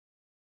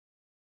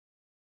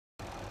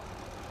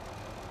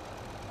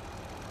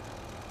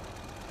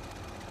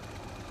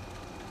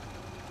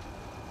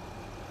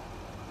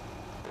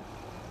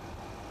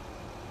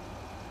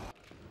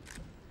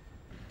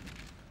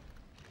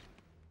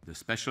the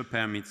special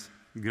permits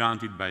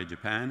granted by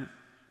Japan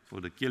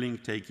for the killing,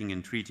 taking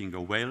and treating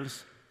of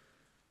whales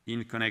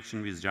in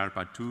connection with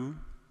JARPA II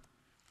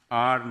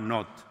are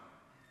not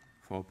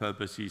for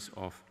purposes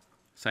of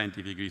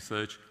scientific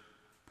research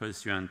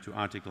pursuant to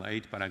Article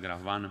 8,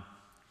 Paragraph 1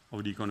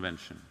 of the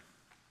Convention.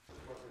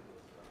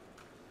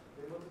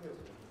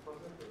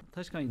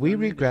 We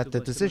regret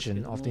the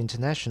decision of the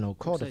International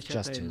Court of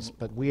Justice,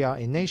 but we are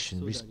a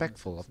nation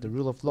respectful of the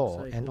rule of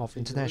law and of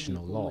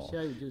international law,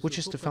 which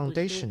is the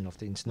foundation of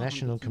the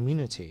international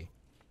community.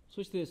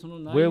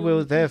 We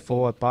will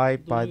therefore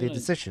abide by the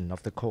decision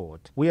of the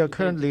court. We are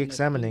currently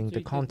examining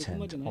the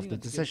content of the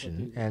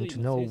decision and to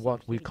know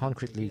what we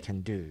concretely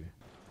can do.